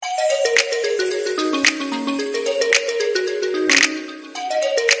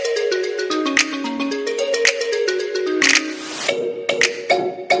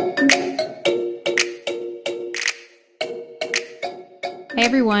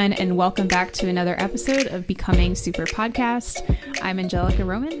everyone, and welcome back to another episode of Becoming Super Podcast. I'm Angelica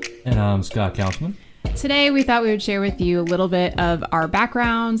Roman. And I'm Scott Councilman. Today, we thought we would share with you a little bit of our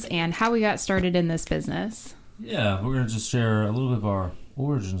backgrounds and how we got started in this business. Yeah, we're going to just share a little bit of our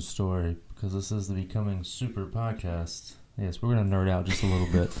origin story because this is the Becoming Super Podcast. Yes, we're going to nerd out just a little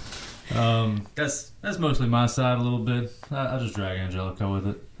bit. That's mostly my side a little bit. I just drag Angelica with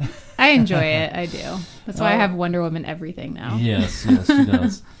it. I enjoy it. I do. That's why I have Wonder Woman everything now. Yes, she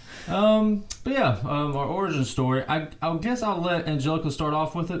does. But yeah, our origin story. I guess I'll let Angelica start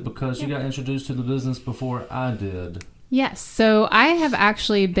off with it because she got introduced to the business before I did. Yes. So I have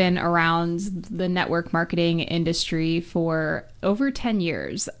actually been around the network marketing industry for over 10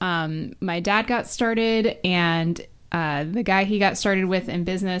 years. My dad got started, and the guy he got started with in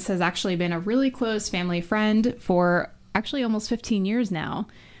business has actually been a really close family friend for actually almost 15 years now.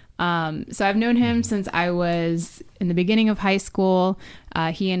 So I've known him since I was in the beginning of high school.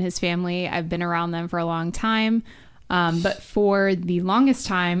 He and his family, I've been around them for a long time. But for the longest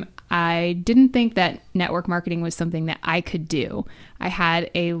time, I didn't think that network marketing was something that I could do. I had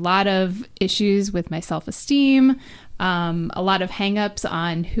a lot of issues with my self-esteem, a lot of hangups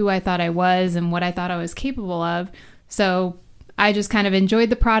on who I thought I was and what I thought I was capable of. So I just kind of enjoyed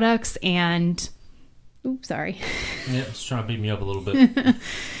the products and... Oops, sorry. Yeah, it's trying to beat me up a little bit.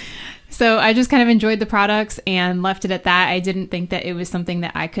 So I just kind of enjoyed the products and left it at that. I didn't think that it was something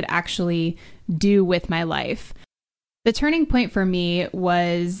that I could actually do with my life. The turning point for me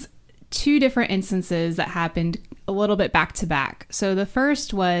was two different instances that happened a little bit back to back. So the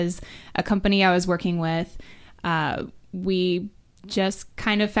first was a company I was working with. We just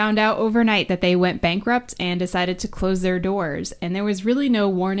kind of found out overnight that they went bankrupt and decided to close their doors. And there was really no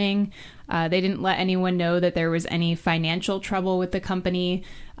warning. They didn't let anyone know that there was any financial trouble with the company.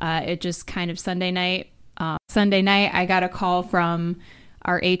 It just kind of Sunday night, I got a call from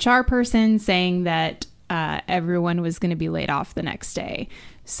our HR person saying that everyone was going to be laid off the next day.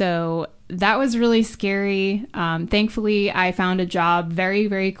 So that was really scary. Thankfully, I found a job very,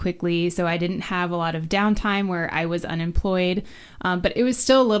 very quickly, so I didn't have a lot of downtime where I was unemployed, but it was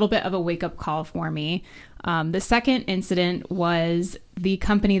still a little bit of a wake-up call for me. The second incident was the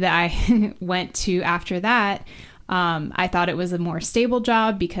company that I went to after that. I thought it was a more stable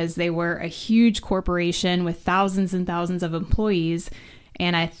job because they were a huge corporation with thousands and thousands of employees,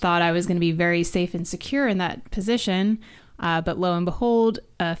 and I thought I was going to be very safe and secure in that position. But lo and behold,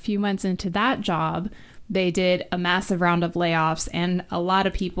 a few months into that job, they did a massive round of layoffs, and a lot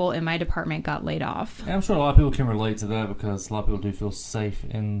of people in my department got laid off. Yeah, I'm sure a lot of people can relate to that because a lot of people do feel safe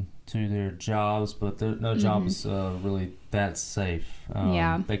into their jobs, but no job is really that safe.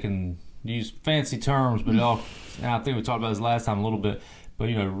 Yeah. They can use fancy terms, but I think we talked about this last time a little bit, but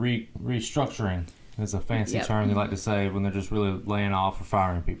restructuring is a fancy term they like to say when they're just really laying off or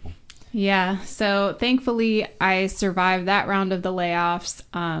firing people. Yeah, so thankfully I survived that round of the layoffs,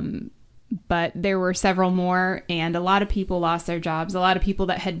 but there were several more, and a lot of people lost their jobs, a lot of people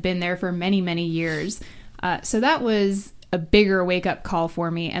that had been there for many, many years. So that was a bigger wake-up call for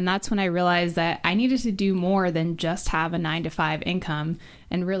me, and that's when I realized that I needed to do more than just have a 9-to-5 income.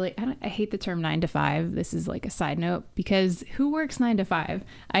 And really, I hate the term 9-to-5. This is like a side note, because who works 9-to-5?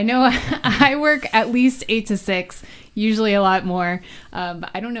 I know I work at least 8-to-6, usually a lot more,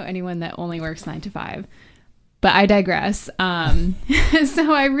 but I don't know anyone that only works 9-to-5. But I digress.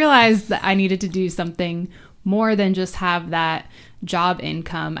 So I realized that I needed to do something more than just have that job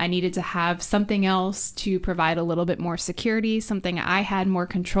income. I needed to have something else to provide a little bit more security, something I had more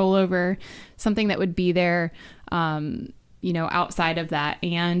control over, something that would be there, outside of that.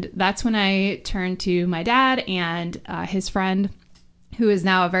 And that's when I turned to my dad and his friend, who is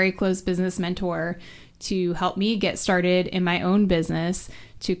now a very close business mentor, to help me get started in my own business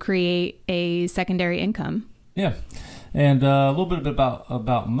to create a secondary income. Yeah. And a little bit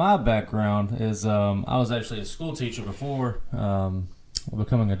about my background is I was actually a school teacher before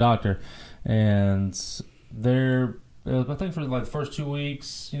becoming a doctor, and I think for like the first 2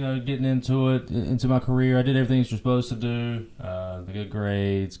 weeks, getting into my career, I did everything you're supposed to do, the good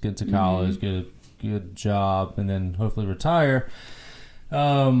grades, get to college, get a good job, and then hopefully retire.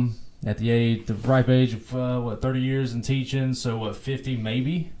 At the ripe age of 30 years in teaching, so 50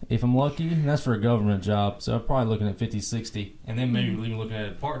 maybe if I'm lucky, and that's for a government job, so I'm probably looking at 50, 60, and then maybe even looking at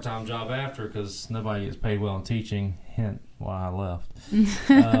a part-time job after, because nobody gets paid well in teaching, hint why I left.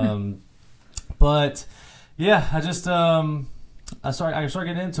 But yeah, I just I started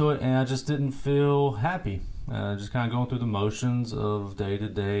getting into it, and I just didn't feel happy. Just kind of going through the motions of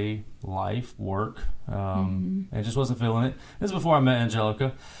day-to-day life, work, and just wasn't feeling it. This is before I met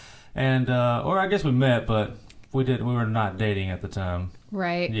Angelica. And or I guess we met, but we were not dating at the time.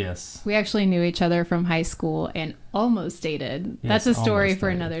 Right. Yes. We actually knew each other from high school and almost dated. Yes, That's a story for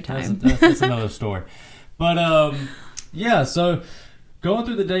dated. another time. That's another story. But yeah, so going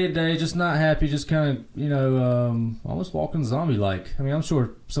through the day-to-day, just not happy, just kind of, you know, almost walking zombie-like. I mean, I'm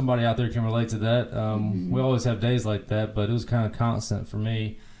sure somebody out there can relate to that. We always have days like that, but it was kind of constant for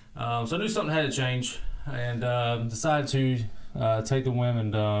me. So I knew something had to change, and decided to take the whim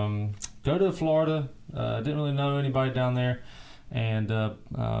and go to Florida. Didn't really know anybody down there, and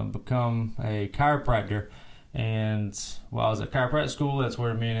become a chiropractor. And while I was at chiropractic school, that's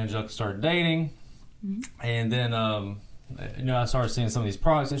where me and Angelica started dating. And then, you know, I started seeing some of these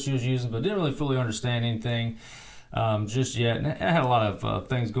products that she was using, but didn't really fully understand anything just yet. And I had a lot of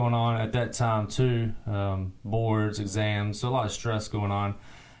things going on at that time too, boards, exams, so a lot of stress going on.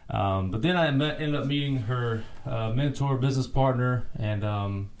 But then I ended up meeting her mentor, business partner, and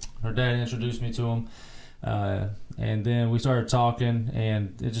her dad introduced me to him. And then we started talking,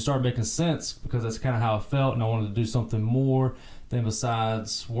 and it just started making sense because that's kind of how I felt, and I wanted to do something more than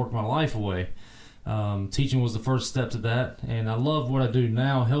besides work my life away. Teaching was the first step to that, and I love what I do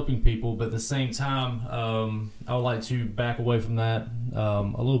now, helping people, but at the same time, I would like to back away from that a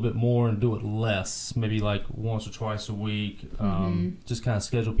little bit more and do it less, maybe like once or twice a week, just kind of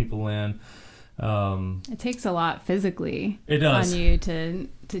schedule people in. It takes a lot physically it does. on you to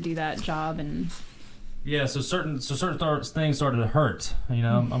do that job. And yeah, so certain things started to hurt. You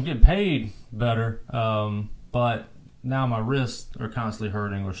know, I'm getting paid better, but now my wrists are constantly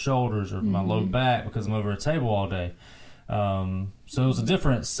hurting, or shoulders, or my low back because I'm over a table all day. So it was a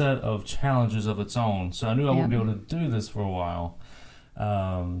different set of challenges of its own. So I knew I wouldn't be able to do this for a while.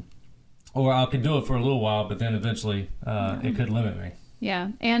 Or I could do it for a little while, but then eventually it could limit me. Yeah,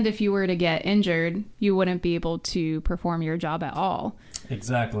 and if you were to get injured, you wouldn't be able to perform your job at all.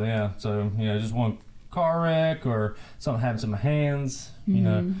 Exactly, yeah. So, you know, just one car wreck or something happens to my hands, you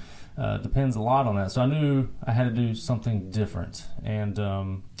know, depends a lot on that. So I knew I had to do something different. And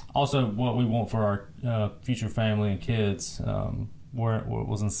also what we want for our future family and kids, where it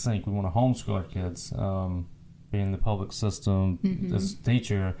was in sync. We want to homeschool our kids, being in the public system, as a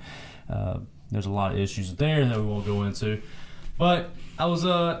teacher. There's a lot of issues there that we won't go into. But I was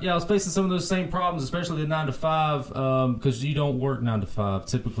facing some of those same problems, especially the 9 to 5, because you don't work 9 to 5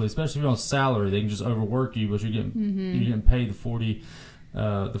 typically, especially if you're on salary. They can just overwork you, but you're getting paid the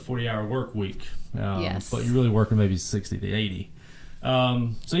 40-hour work week. Yes. But you're really working maybe 60 to 80.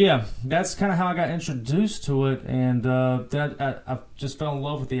 So yeah, that's kind of how I got introduced to it, and I just fell in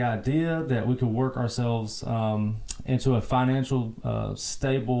love with the idea that we could work ourselves into a financial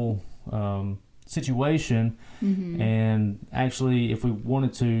stable situation, and actually, if we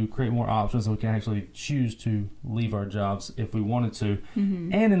wanted to create more options, we can actually choose to leave our jobs if we wanted to,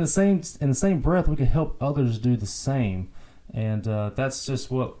 and in the same breath, we can help others do the same. And that's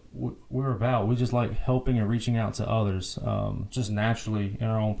just what we're about. We just like helping and reaching out to others, just naturally in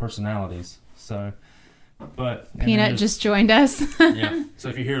our own personalities. So, but Peanut just joined us. Yeah. So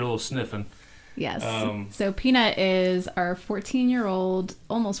if you hear a little sniffing, yes. So Peanut is our 14-year-old,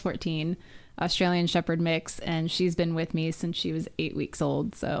 almost 14, Australian Shepherd mix, and she's been with me since she was 8 weeks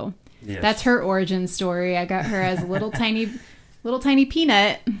old. So that's her origin story. I got her as a little tiny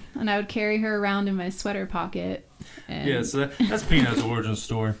Peanut, and I would carry her around in my sweater pocket. And yeah, so that's Peanut's origin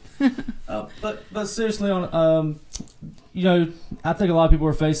story. But seriously, on you know, I think a lot of people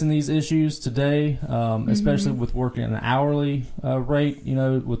are facing these issues today, especially with working at an hourly rate. You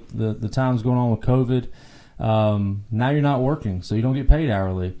know, with the times going on with COVID, now you're not working, so you don't get paid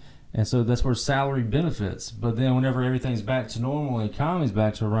hourly, and so that's where salary benefits. But then whenever everything's back to normal and the economy's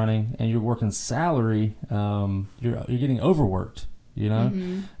back to running, and you're working salary, you're getting overworked, you know,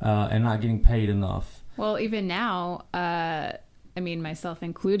 and not getting paid enough. Well, even now, I mean, myself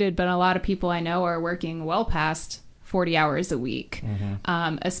included, but a lot of people I know are working well past 40 hours a week,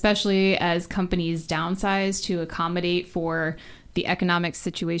 especially as companies downsize to accommodate for the economic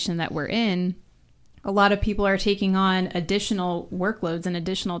situation that we're in. A lot of people are taking on additional workloads and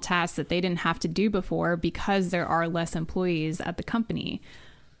additional tasks that they didn't have to do before because there are less employees at the company.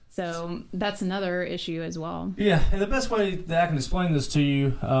 So that's another issue as well. Yeah, and the best way that I can explain this to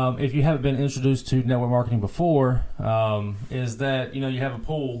you, if you haven't been introduced to network marketing before, is that, you know, you have a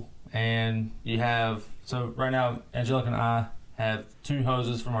pool, and you have, so right now, Angelica and I have 2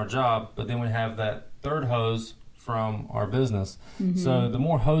 hoses from our job, but then we have that 3rd hose from our business. So the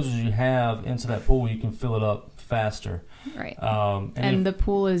more hoses you have into that pool, you can fill it up faster. Right. And the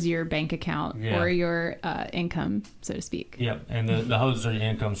pool is your bank account or your income, so to speak. Yep. And the hoses are your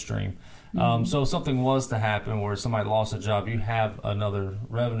income stream. So if something was to happen where somebody lost a job, you have another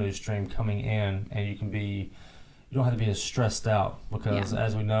revenue stream coming in, and you can be you don't have to be as stressed out because,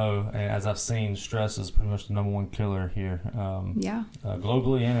 as we know, and as I've seen, stress is pretty much the number one killer here,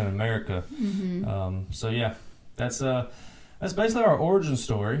 globally and in America. So yeah, that's basically our origin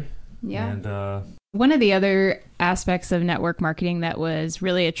story. Yeah. And one of the other aspects of network marketing that was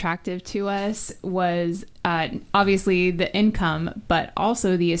really attractive to us was obviously the income, but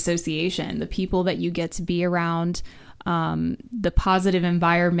also the association, the people that you get to be around, the positive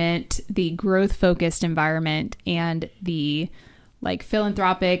environment, the growth focused environment, and the like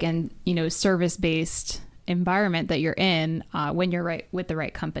philanthropic and, you know, service based environment that you're in when you're right with the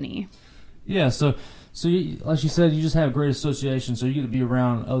right company. Yeah. So you, like you said, you just have great association. So you get to be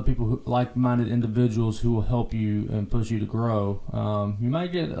around other people, like-minded individuals who will help you and push you to grow. You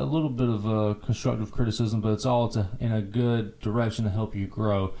might get a little bit of constructive criticism, but it's all in a good direction to help you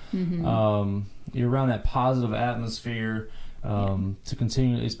grow. You're around that positive atmosphere to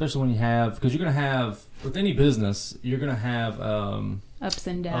continue, especially when you have, because you're going to have, with any business, you're going to have ups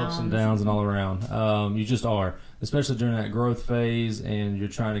and downs and all around. You just are, especially during that growth phase, and you're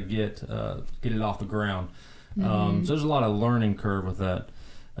trying to get it off the ground. So there's a lot of learning curve with that.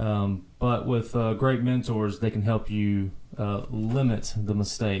 But with great mentors, they can help you limit the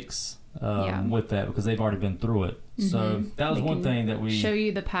mistakes with that, because they've already been through it. So that was one thing that we show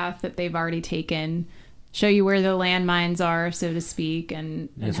you the path that they've already taken, show you where the landmines are, so to speak, and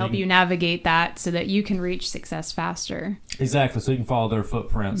help you navigate that so that you can reach success faster. Exactly. So you can follow their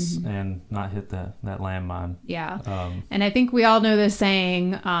footprints and not hit that landmine. Yeah. And I think we all know the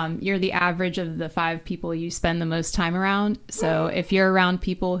saying, you're the average of the 5 people you spend the most time around. So if you're around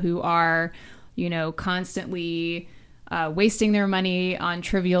people who are, you know, constantly wasting their money on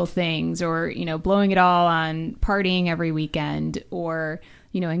trivial things, or, you know, blowing it all on partying every weekend, or,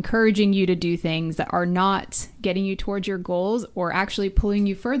 you know, encouraging you to do things that are not getting you towards your goals or actually pulling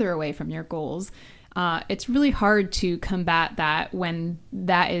you further away from your goals, it's really hard to combat that when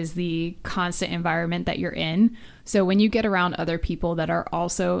that is the constant environment that you're in. So when you get around other people that are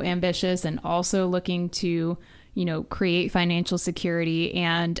also ambitious and also looking to, you know, create financial security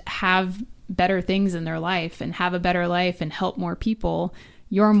and have better things in their life and have a better life and help more people,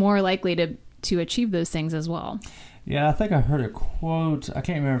 you're more likely to achieve those things as well. Yeah, I think I heard a quote. I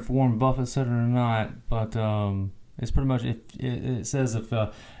can't remember if Warren Buffett said it or not, but it's pretty much, it says if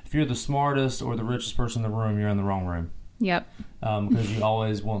you're the smartest or the richest person in the room, you're in the wrong room. Yep. Because you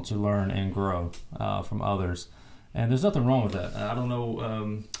always want to learn and grow from others. And there's nothing wrong with that. I don't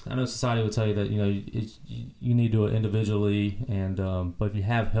know. I know society would tell you that, you know, you need to do it individually, and but if you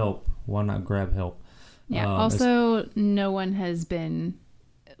have help, why not grab help? Yeah. Also, no one has been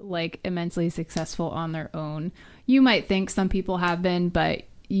like immensely successful on their own. You might think some people have been, but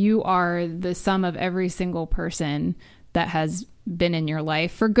you are the sum of every single person that has been in your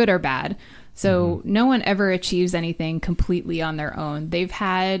life, for good or bad. So no one ever achieves anything completely on their own. They've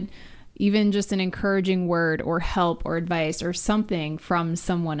had even just an encouraging word or help or advice or something from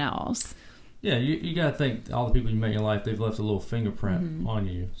someone else. Yeah, you got to think all the people you met in your life, they've left a little fingerprint on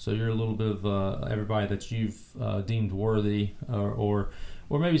you. So you're a little bit of everybody that you've deemed worthy, or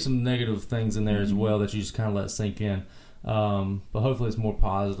maybe some negative things in there as well that you just kind of let sink in. But hopefully it's more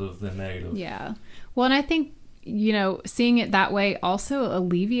positive than negative. Yeah. Well, and I think, you know, seeing it that way also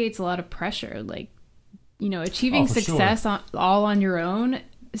alleviates a lot of pressure. Like, you know, achieving success all on your own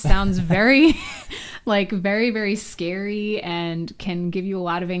sounds very very, very scary and can give you a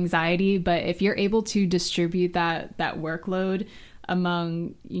lot of anxiety. But if you're able to distribute that workload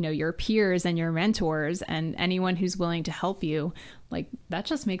among, you know, your peers and your mentors and anyone who's willing to help you, like, that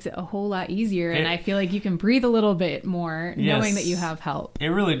just makes it a whole lot easier. And I feel like you can breathe a little bit more knowing that you have help. It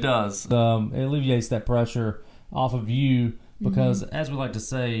really does. It alleviates that pressure off of you, because as we like to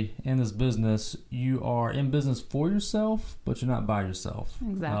say in this business, you are in business for yourself, but you're not by yourself.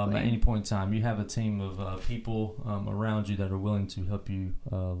 Exactly. At any point in time, you have a team of people around you that are willing to help you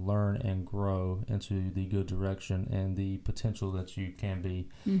learn and grow into the good direction and the potential that you can be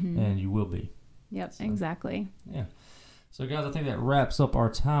and you will be. Yep, so, exactly. Yeah. So, guys, I think that wraps up our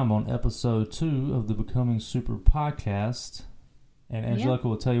time on episode 2 of the Becoming Super podcast. And Angelica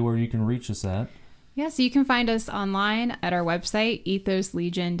will tell you where you can reach us at. Yeah, so you can find us online at our website,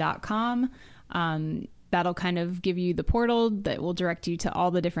 ethoslegion.com. That'll kind of give you the portal that will direct you to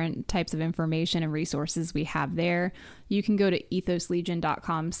all the different types of information and resources we have there. You can go to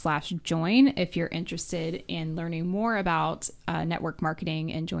ethoslegion.com/join if you're interested in learning more about network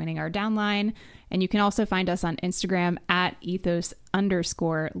marketing and joining our downline. And you can also find us on Instagram at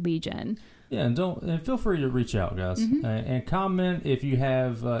ethos_legion. Yeah, and feel free to reach out, guys, and comment if you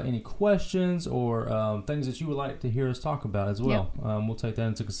have any questions or things that you would like to hear us talk about as well. Yep. We'll take that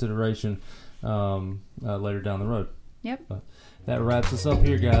into consideration later down the road. Yep. But that wraps us up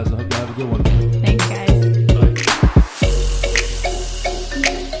here, guys. I hope you have a good one. Thanks, guys.